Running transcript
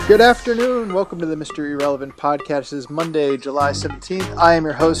Good afternoon. Welcome to the Mr. Irrelevant podcast. This is Monday, July 17th. I am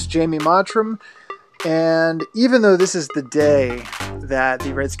your host, Jamie Mottram. And even though this is the day that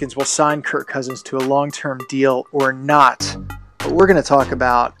the Redskins will sign Kirk Cousins to a long-term deal or not, what we're going to talk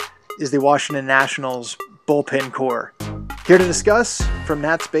about is the Washington Nationals bullpen core. Here to discuss, from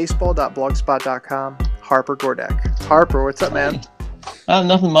natsbaseball.blogspot.com, Harper Gordek. Harper, what's up, man?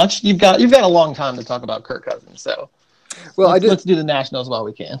 Nothing much. You've got a long time to talk about Kirk Cousins, so let's do the Nationals while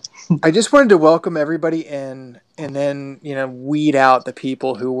we can. I just wanted to welcome everybody in, and then weed out the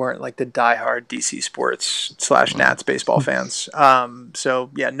people who weren't like the diehard DC Sports / Nats baseball fans.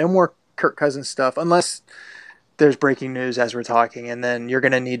 No more Kirk Cousins stuff unless there's breaking news as we're talking, and then you're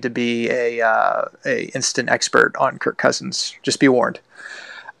going to need to be a instant expert on Kirk Cousins. Just be warned.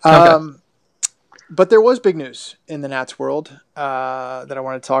 Okay. But there was big news in the Nats world that I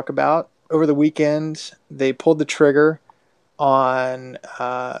want to talk about. Over the weekend, they pulled the trigger on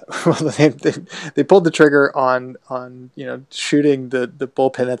they pulled the trigger on shooting the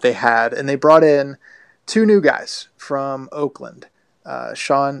bullpen that they had, and they brought in two new guys from Oakland,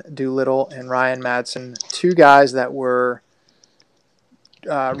 Sean Doolittle and Ryan Madson, two guys that were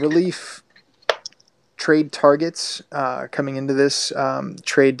relief trade targets coming into this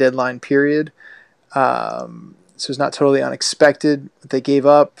trade deadline period. So it's not totally unexpected. What they gave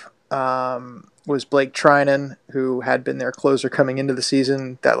up was Blake Trinan, who had been their closer coming into the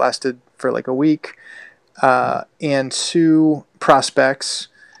season. That lasted for like a week. And two prospects,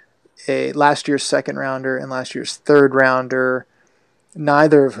 a last year's second rounder and last year's third rounder,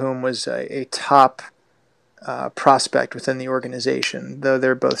 neither of whom was a top prospect within the organization, though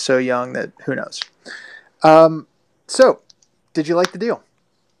they're both so young that who knows. So, did you like the deal?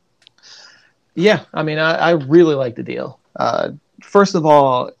 Yeah, I mean, I really like the deal. First of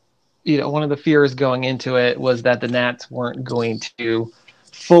all, one of the fears going into it was that the Nats weren't going to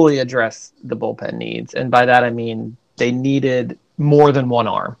fully address the bullpen needs. And by that, I mean they needed more than one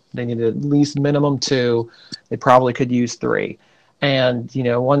arm. They needed at least minimum two. They probably could use three. And,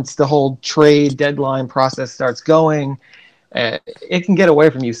 once the whole trade deadline process starts going, it can get away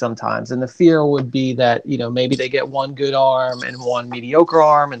from you sometimes. And the fear would be that, maybe they get one good arm and one mediocre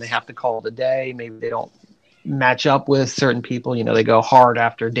arm and they have to call it a day. Maybe they don't match up with certain people. They go hard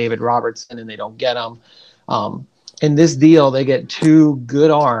after David Robertson and they don't get them. In this deal, they get two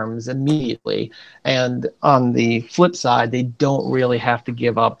good arms immediately. And on the flip side, they don't really have to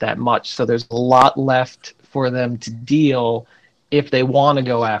give up that much. So there's a lot left for them to deal if they want to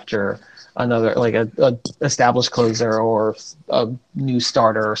go after another, like a established closer or a new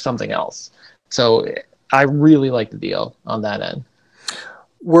starter or something else. So I really like the deal on that end.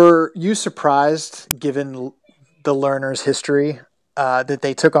 Were you surprised, given the Lerners' history, that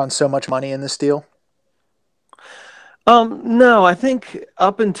they took on so much money in this deal? No, I think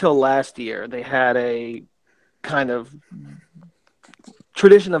up until last year, they had a kind of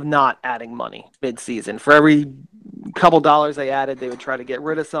tradition of not adding money mid-season. For every couple dollars they added, they would try to get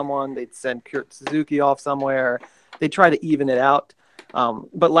rid of someone. They'd send Kurt Suzuki off somewhere. They try to even it out.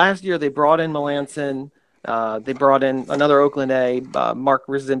 But last year they brought in Melanson. They brought in another Oakland A, Mark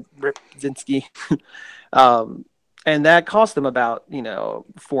Ripzinski. And that cost them about,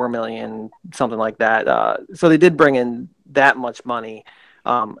 $4 million, something like that. So they did bring in that much money.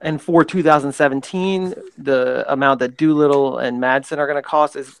 And for 2017, the amount that Doolittle and Madsen are going to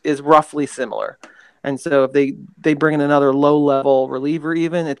cost is roughly similar. And so if they bring in another low-level reliever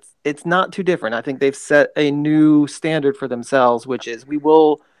even, it's not too different. I think they've set a new standard for themselves, which is we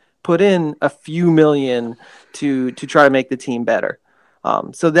will put in a few million to try to make the team better.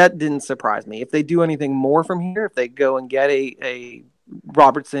 So that didn't surprise me. If they do anything more from here, if they go and get a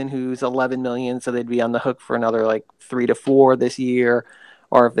Robertson who's $11 million, so they'd be on the hook for another like 3 to 4 this year,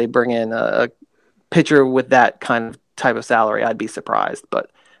 or if they bring in a pitcher with that kind of type of salary, I'd be surprised. But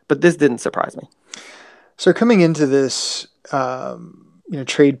this didn't surprise me. So coming into this,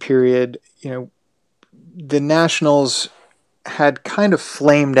 trade period, the Nationals had kind of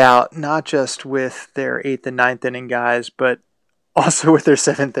flamed out, not just with their 8th and 9th inning guys, but also with their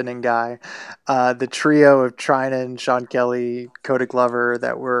 7th inning guy. The trio of Trinan, Sean Kelly, Cody Glover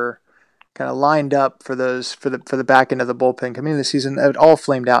that were kind of lined up for the back end of the bullpen coming into the season, it all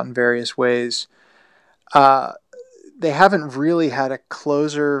flamed out in various ways. They haven't really had a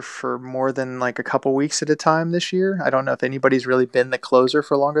closer for more than like a couple weeks at a time this year. I don't know if anybody's really been the closer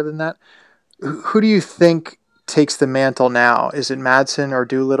for longer than that. Who do you think takes the mantle now? Is it Madsen or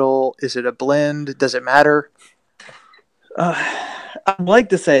Doolittle? Is it a blend? Does it matter? I'd like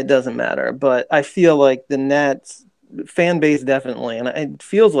to say it doesn't matter, but I feel like the Nats fan base definitely, and it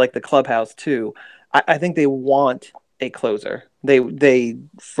feels like the clubhouse too. I think they want a closer. They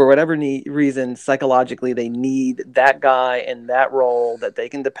for whatever reason psychologically they need that guy in that role that they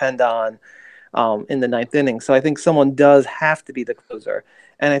can depend on in the ninth inning. So I think someone does have to be the closer.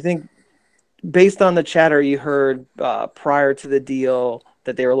 And I think based on the chatter you heard prior to the deal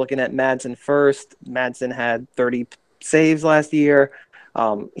that they were looking at Madsen first. Madsen had 30 saves last year.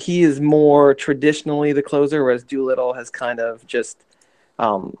 He is more traditionally the closer, whereas Doolittle has kind of just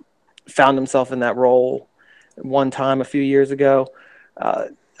um, found himself in that role one time a few years ago. Uh,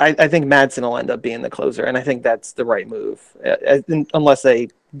 I think Madsen will end up being the closer, and I think that's the right move, unless they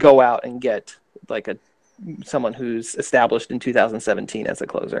go out and get like someone who's established in 2017 as a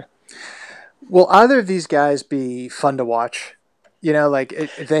closer. Will either of these guys be fun to watch? You know, like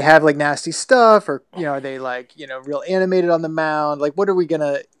if they have like nasty stuff, or are they like real animated on the mound? Like, what are we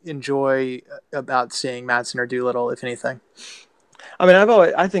gonna enjoy about seeing Madsen or Doolittle, if anything? I mean,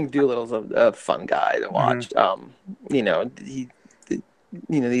 I think Doolittle's a fun guy to Mm-hmm. watch.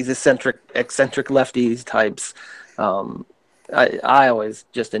 These eccentric lefties types. Um, I always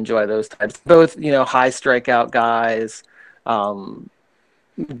just enjoy those types. Both high strikeout guys, um,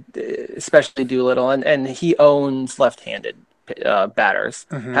 especially Doolittle, and he owns left-handed batters.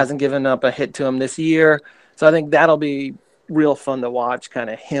 Mm-hmm. Hasn't given up a hit to him this year, so I think that'll be real fun to watch. Kind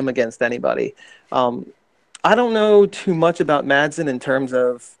of him against anybody. I don't know too much about Madsen in terms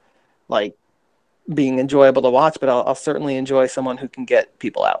of like being enjoyable to watch, but I'll certainly enjoy someone who can get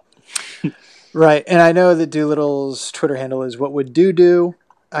people out. Right, and I know that Doolittle's Twitter handle is "What Would Do Do."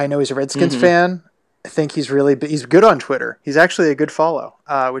 I know he's a Redskins Mm-hmm. fan. I think he's good on Twitter. He's actually a good follow,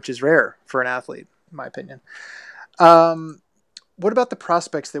 which is rare for an athlete, in my opinion. What about the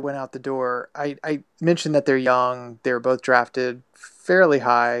prospects that went out the door? I mentioned that they're young. They were both drafted fairly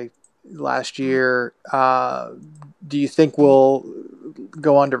high last year. Do you think we'll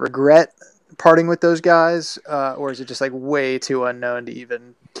go on to regret parting with those guys, or is it just like way too unknown to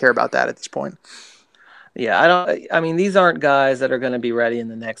even care about that at this point? Yeah, I mean, these aren't guys that are going to be ready in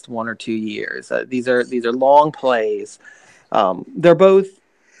the next 1 or 2 years. These are long plays. They're both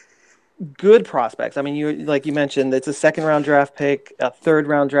good prospects. I mean, you mentioned, it's a second round draft pick, a third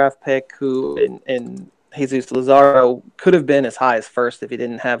round draft pick who in Jesus Lazaro could have been as high as first if he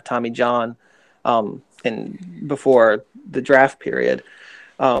didn't have Tommy John before the draft period.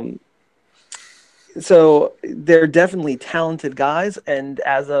 So they're definitely talented guys, and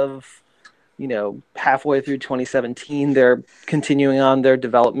as of halfway through 2017, they're continuing on their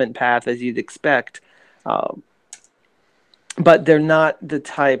development path as you'd expect. But they're not the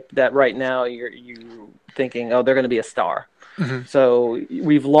type that right now you're thinking, oh, they're going to be a star. Mm-hmm. So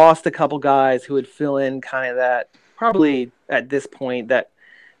we've lost a couple guys who would fill in kind of that, probably at this point, that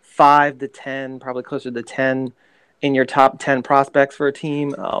 5 to 10, probably closer to 10 in your top 10 prospects for a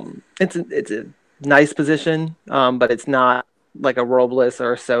team. It's a nice position, but it's not like a Robles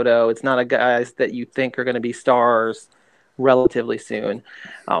or a Soto. It's not a guys that you think are going to be stars relatively soon.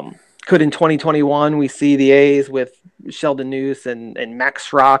 Could in 2021 we see the A's with Sheldon Neuse and Max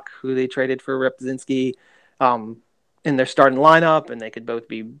Schrock, who they traded for Repzinski, in their starting lineup, and they could both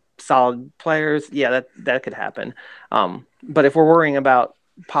be solid players? Yeah, that could happen. But if we're worrying about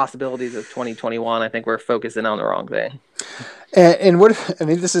possibilities of 2021, I think we're focusing on the wrong thing. And what if, I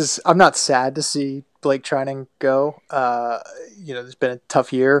mean, I'm not sad to see Blake Trinan go. It's been a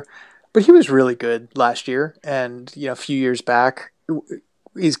tough year, but he was really good last year, and a few years back.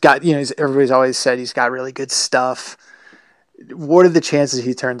 He's got, everybody's always said he's got really good stuff. What are the chances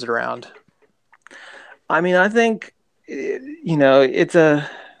he turns it around? I mean, I think, it's a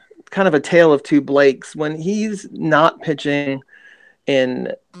kind of a tale of two Blakes. When he's not pitching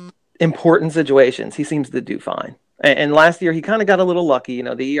in important situations, he seems to do fine. And last year, he kind of got a little lucky.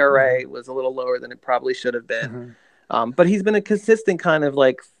 The ERA was a little lower than it probably should have been. Mm-hmm. But he's been a consistent kind of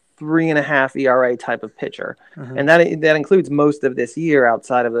like 3.5 ERA type of pitcher. Mm-hmm. And that includes most of this year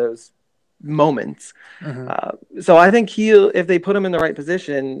outside of those moments. Mm-hmm. So I think if they put him in the right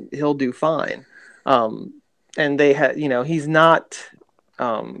position, he'll do fine. And he's not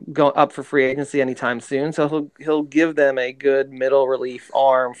going up for free agency anytime soon. So he'll give them a good middle relief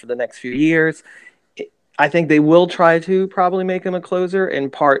arm for the next few years. I think they will try to probably make him a closer,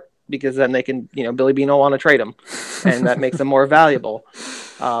 in part because then they can, Billy Beane will want to trade him, and that makes him more valuable.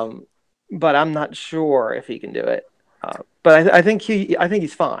 But I'm not sure if he can do it. But I think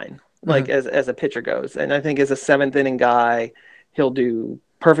he's fine, like mm-hmm. as a pitcher goes, and I think as a seventh inning guy, he'll do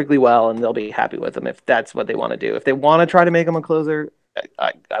perfectly well, and they'll be happy with him if that's what they want to do. If they want to try to make him a closer,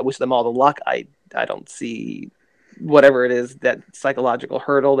 I wish them all the luck. I don't see whatever it is, that psychological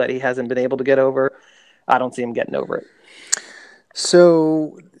hurdle that he hasn't been able to get over. I don't see him getting over it.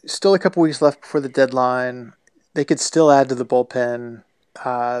 So, still a couple weeks left before the deadline. they could still add to the bullpen.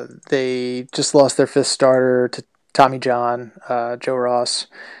 They just lost their fifth starter to Tommy John, Joe Ross.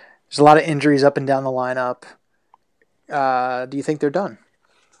 There's a lot of injuries up and down the lineup. Do you think they're done?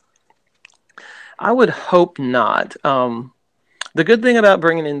 I would hope not. The good thing about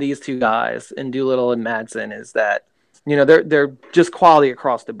bringing in these two guys, in Doolittle and Madsen, is that they're just quality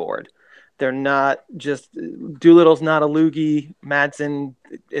across the board. They're not just Doolittle's not a loogie. Madsen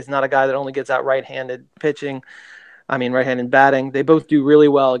is not a guy that only gets out right-handed pitching. I mean, right-handed batting. They both do really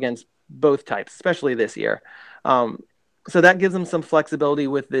well against both types, especially this year. So that gives them some flexibility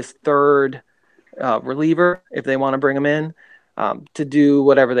with this third reliever if they want to bring him in to do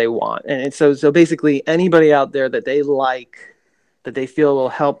whatever they want. And so basically anybody out there that they like, that they feel will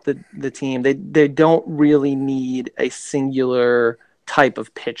help the team, they don't really need a singular type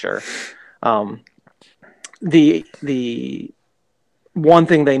of pitcher. The one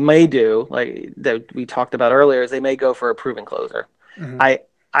thing they may do, like that we talked about earlier, is they may go for a proven closer. Mm-hmm.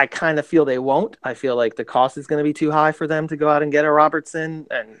 I kind of feel they won't. I feel like the cost is going to be too high for them to go out and get a Robertson,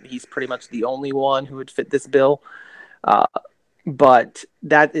 and he's pretty much the only one who would fit this bill. But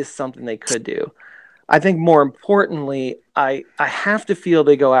that is something they could do. I think more importantly, I have to feel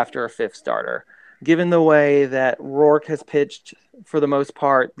they go after a fifth starter. Given the way that Rourke has pitched for the most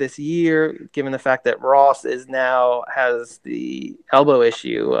part this year, given the fact that Ross has the elbow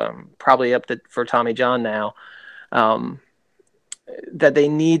issue, probably for Tommy John now, that they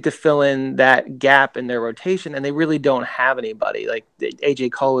need to fill in that gap in their rotation, and they really don't have anybody. Like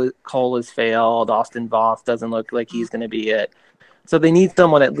AJ Cole has failed, Austin Voth doesn't look like he's going to be it. So they need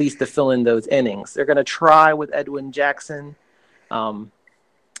someone at least to fill in those innings. They're going to try with Edwin Jackson, I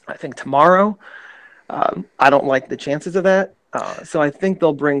think tomorrow. I don't like the chances of that. So I think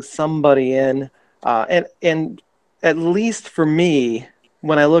they'll bring somebody in. And at least for me,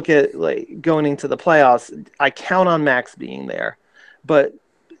 when I look at like going into the playoffs, I count on Max being there. But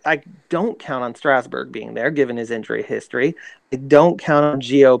I don't count on Strasburg being there, given his injury history. I don't count on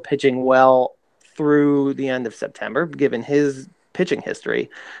Gio pitching well through the end of September, given his pitching history.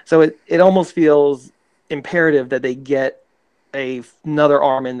 So it almost feels imperative that they get another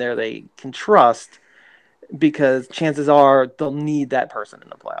arm in there they can trust, because chances are they'll need that person in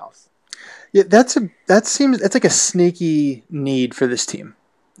the playoffs. Yeah, that's like a sneaky need for this team,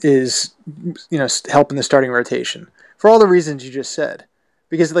 is helping the starting rotation for all the reasons you just said.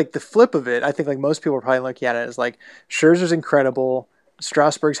 Because like the flip of it, I think like most people are probably looking at it as like Scherzer's incredible,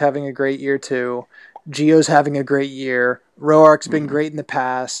 Strasburg's having a great year too, Gio's having a great year, Roark's been great in the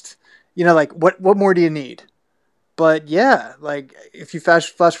past. Like what more do you need? But yeah, like if you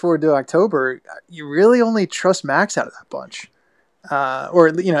flash forward to October, you really only trust Max out of that bunch. Or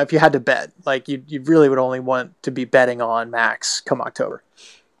if you had to bet, like you really would only want to be betting on Max come October.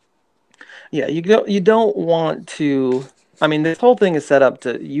 Yeah, you don't want to. I mean, this whole thing is set up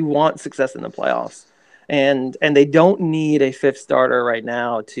you want success in the playoffs, and they don't need a fifth starter right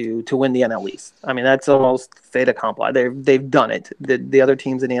now to win the NL East. I mean, that's almost fait accompli. They've done it. The other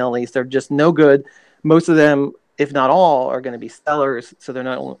teams in the NL East are just no good. Most of them, if not all, are going to be stellars, so they're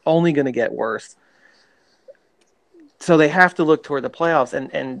not only going to get worse. So they have to look toward the playoffs,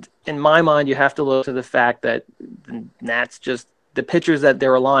 and in my mind, you have to look to the fact that the Nats just the pitchers that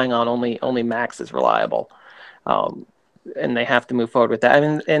they're relying on, only Max is reliable, and they have to move forward with that. I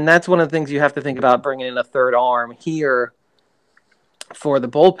mean, and that's one of the things you have to think about bringing in a third arm here for the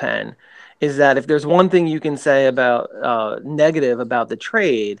bullpen, is that if there's one thing you can say about negative about the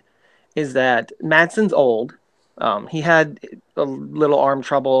trade, is that Madsen's old. He had a little arm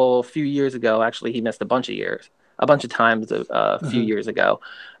trouble a few years ago. Actually, he missed a bunch of times a few years ago.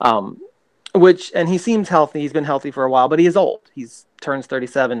 And he seems healthy. He's been healthy for a while, but he is old. He's turns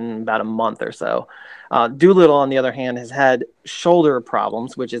 37 in about a month or so. Doolittle, on the other hand, has had shoulder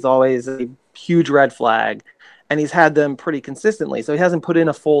problems, which is always a huge red flag, and he's had them pretty consistently. So he hasn't put in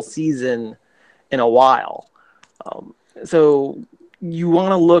a full season in a while. So you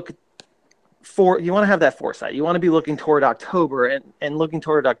want to have that foresight. You want to be looking toward October, and looking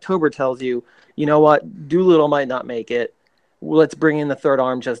toward October tells you, you know what, Doolittle might not make it. Let's bring in the third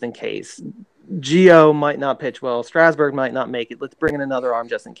arm just in case. Gio might not pitch well. Strasburg might not make it. Let's bring in another arm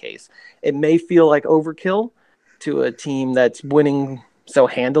just in case. It may feel like overkill to a team that's winning so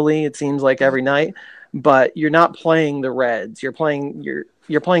handily, it seems like every night, but you're not playing the Reds. You're playing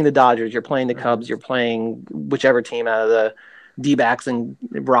the Dodgers. You're playing the Cubs. You're playing whichever team out of the D-backs and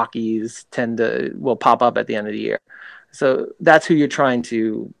Rockies will pop up at the end of the year. So that's who you're trying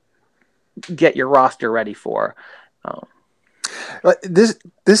to get your roster ready for.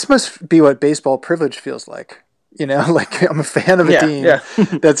 This must be what baseball privilege feels like. Like I'm a fan of a team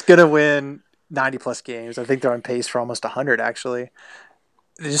that's going to win, 90 plus games. I think they're on pace for almost 100 actually.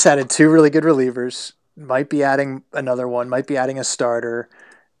 They just added 2 really good relievers. Might be adding another one. Might be adding a starter.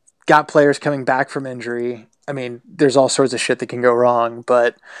 Got players coming back from injury. I mean, there's all sorts of shit that can go wrong,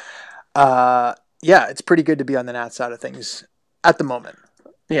 but yeah, it's pretty good to be on the Nats side of things at the moment.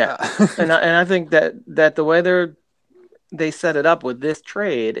 Yeah, and I think that the way they set it up with this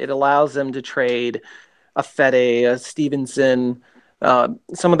trade, it allows them to trade a Fede, a Stevenson,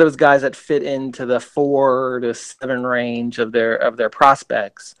 some of those guys that fit into the 4 to 7 range of their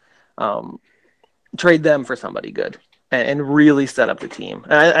prospects. Trade them for somebody good and really set up the team.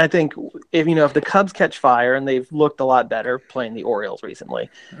 And I think if the Cubs catch fire, and they've looked a lot better playing the Orioles recently,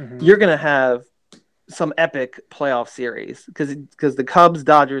 you're going to have some epic playoff series because the Cubs,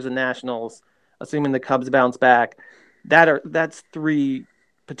 Dodgers, and Nationals, assuming the Cubs bounce back, that's 3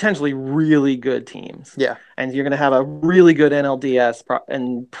 potentially really good teams. Yeah. And you're going to have a really good NLDS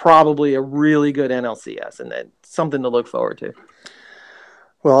and probably a really good NLCS, and that's something to look forward to.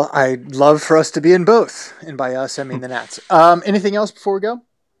 Well, I'd love for us to be in both. And by us, I mean the Nats. Anything else before we go?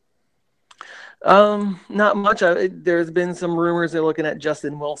 Not much. There's been some rumors they're looking at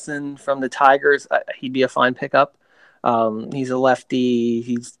Justin Wilson from the Tigers. He'd be a fine pickup. He's a lefty.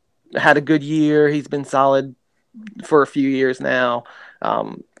 He's had a good year. He's been solid for a few years now.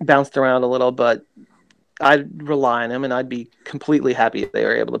 Bounced around a little, but I'd rely on him, and I'd be completely happy if they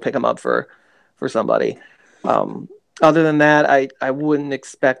were able to pick him up for somebody. Other than that, I wouldn't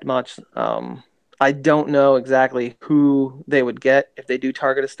expect much. I don't know exactly who they would get if they do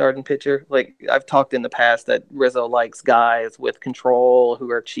target a starting pitcher. Like I've talked in the past that Rizzo likes guys with control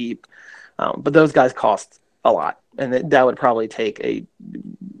who are cheap, but those guys cost a lot, and that would probably take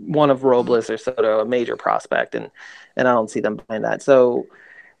one of Robles or Soto, a major prospect, and I don't see them buying that. So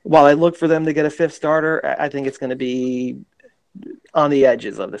while I look for them to get a 5th starter, I think it's going to be on the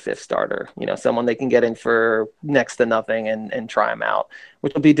edges of the 5th starter, someone they can get in for next to nothing and try them out,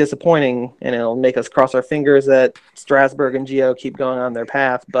 which will be disappointing, and it'll make us cross our fingers that Strasburg and Gio keep going on their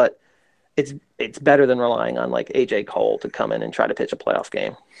path, but it's better than relying on like AJ Cole to come in and try to pitch a playoff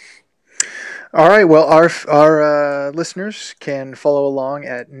game. All right. Well, our listeners can follow along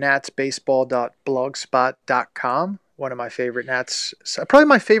at natsbaseball.blogspot.com. One of my favorite Nats, probably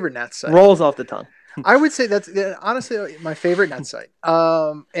my favorite Nats site. Rolls off the tongue. I would say that's honestly my favorite Nats site.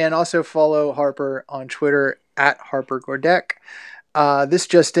 And also follow Harper on Twitter at Harper Gordek. This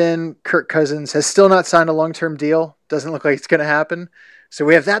just in, Kirk Cousins has still not signed a long-term deal. Doesn't look like it's going to happen. So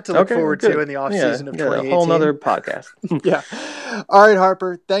we have that to look forward to in the offseason of 2018. A whole nother podcast. Yeah. All right,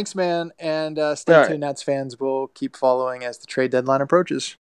 Harper. Thanks, man. And stay tuned, Nats fans. We'll keep following as the trade deadline approaches.